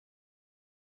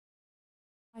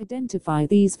Identify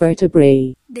these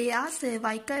vertebrae. They are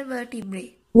cervical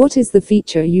vertebrae. What is the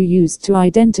feature you used to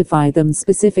identify them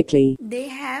specifically? They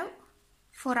have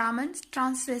foramen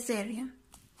transversarium.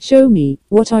 Show me,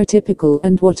 what are typical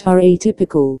and what are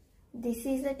atypical? This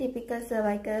is a typical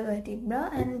cervical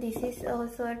vertebra, and this is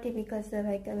also a typical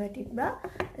cervical vertebra.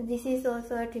 This is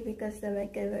also a typical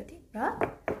cervical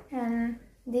vertebra, and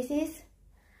this is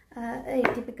a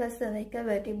typical cervical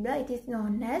vertebra. It is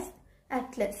known as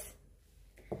atlas.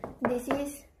 This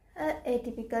is a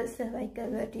atypical cervical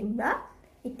vertebra.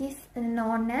 It is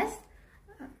known as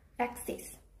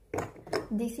axis.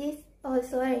 This is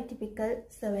also a atypical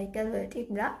cervical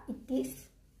vertebra. It is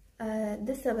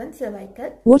the 7th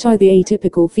cervical. What are the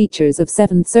atypical features of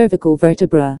 7th cervical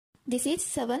vertebra? This is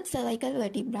 7th cervical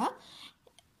vertebra.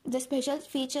 The special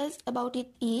features about it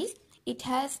is it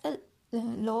has a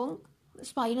long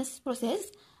spinous process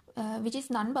which is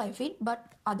non-bifid,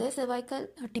 but other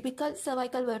typical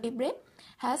cervical vertebrae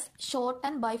has short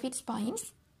and bifid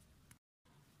spines.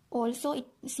 Also,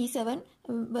 C7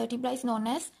 vertebra is known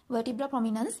as vertebra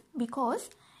prominens because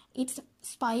its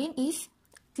spine is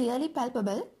clearly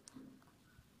palpable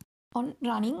on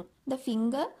running the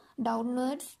finger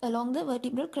downwards along the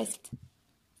vertebral crest.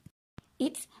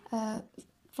 Its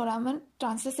foramen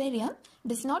transversarium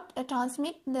does not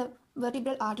transmit the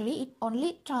vertebral artery, it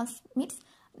only transmits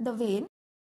the vein.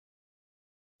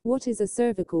 What is a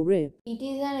cervical rib? It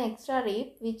is an extra rib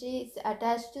which is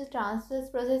attached to the transverse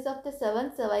process of the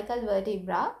 7th cervical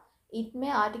vertebra. It may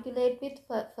articulate with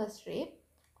first rib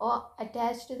or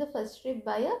attached to the first rib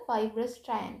by a fibrous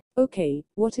strand. Okay,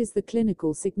 what is the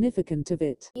clinical significance of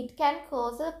it? It can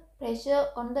cause a pressure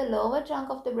on the lower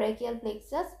trunk of the brachial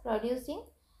plexus, producing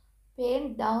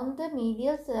pain down the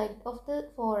medial side of the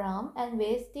forearm and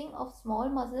wasting of small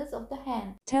muscles of the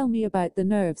hand. Tell me about the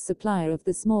nerve supply of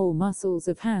the small muscles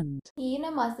of hand.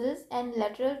 Inner muscles and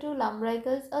lateral to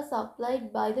lumbricals are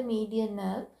supplied by the median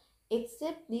nerve.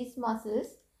 Except these muscles,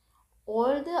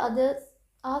 all the others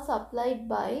are supplied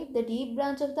by the deep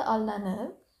branch of the ulnar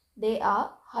nerve. They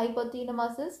are hypothenar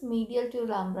muscles, medial to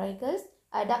lumbricals,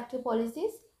 adductor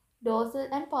pollicis, dorsal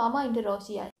and palmar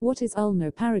interossei. What is ulnar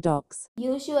paradox?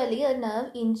 Usually, a nerve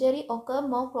injury occurs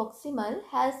more proximal,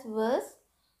 has worse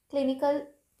clinical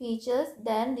features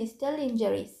than distal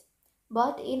injuries.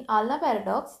 But in ulnar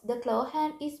paradox, the claw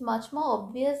hand is much more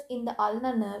obvious in the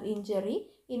ulnar nerve injury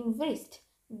in wrist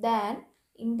than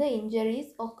in the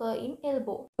injuries occur in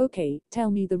elbow. Okay,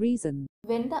 tell me the reason.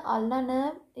 When the ulnar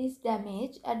nerve is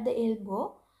damaged at the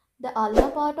elbow, the ulnar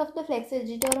part of the flexor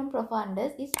digitorum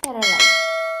profundus is paralyzed.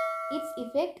 Its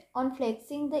effect on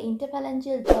flexing the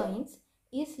interphalangeal joints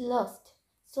is lost,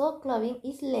 so clawing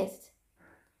is less.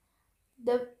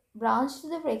 The branch to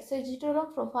the flexor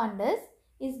digitorum profundus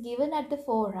is given at the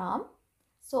forearm,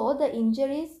 so the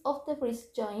injuries of the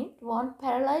wrist joint won't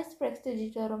paralyze flexor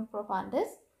digitorum profundus,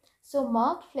 so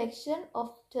marked flexion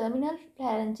of terminal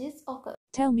phalanges occur.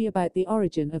 Tell me about the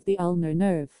origin of the ulnar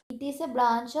nerve. It is a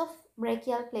branch of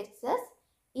brachial plexus.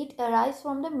 It arises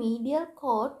from the medial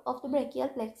cord of the brachial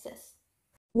plexus.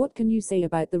 What can you say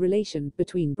about the relation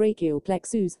between brachial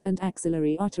plexus and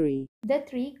axillary artery? The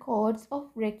 3 cords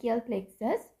of brachial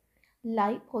plexus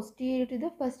lie posterior to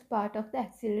the first part of the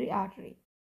axillary artery.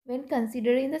 When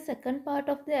considering the second part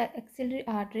of the axillary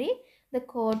artery, the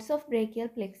cords of brachial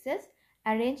plexus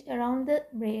arrange around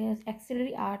the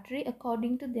axillary artery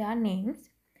according to their names.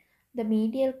 The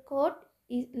medial cord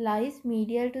lies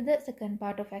medial to the second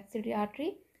part of axillary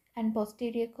artery, and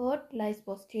posterior cord lies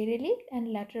posteriorly,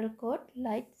 and lateral cord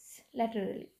lies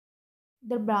laterally.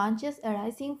 The branches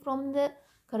arising from the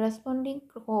corresponding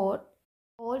cord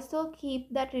also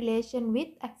keep that relation with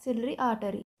axillary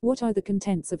artery. What are the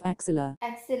contents of axilla?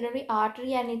 Axillary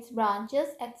artery and its branches,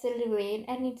 axillary vein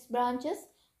and its branches,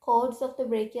 cords of the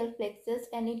brachial plexus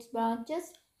and its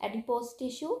branches, adipose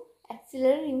tissue,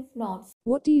 axillary lymph nodes.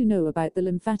 What do you know about the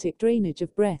lymphatic drainage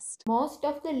of breast? Most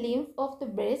of the lymph of the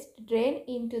breast drain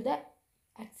into the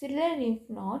axillary lymph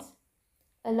nodes,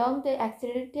 along the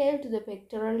axillary tail to the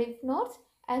pectoral lymph nodes,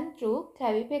 and through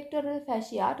clavipectoral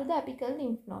fascia to the apical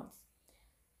lymph nodes.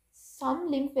 Some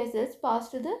lymph vessels pass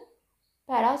to the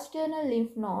parasternal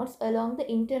lymph nodes along the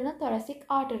internal thoracic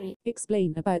artery.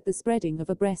 Explain about the spreading of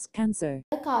a breast cancer.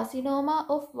 A carcinoma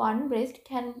of one breast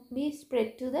can be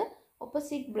spread to the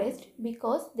opposite breast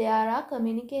because there are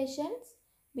communications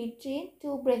between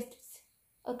 2 breasts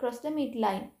across the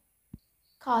midline.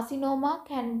 Carcinoma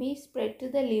can be spread to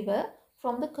the liver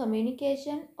from the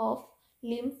communication of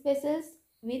lymph vessels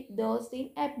with those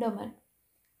in abdomen.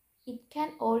 It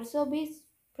can also be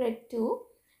spread to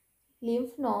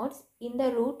lymph nodes in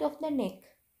the root of the neck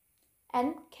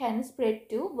and can spread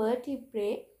to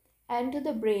vertebrae and to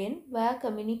the brain via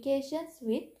communications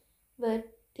with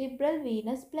vertebral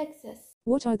venous plexus.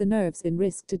 What are the nerves in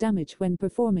risk to damage when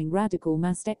performing radical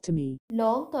mastectomy?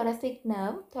 Long thoracic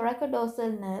nerve,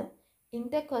 thoracodorsal nerve,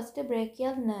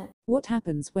 intercostobrachial nerve. What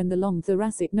happens when the long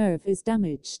thoracic nerve is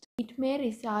damaged? It may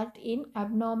result in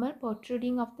abnormal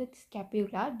protruding of the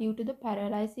scapula due to the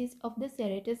paralysis of the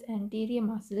serratus anterior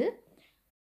muscle.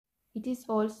 It is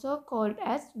also called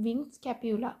as winged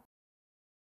scapula.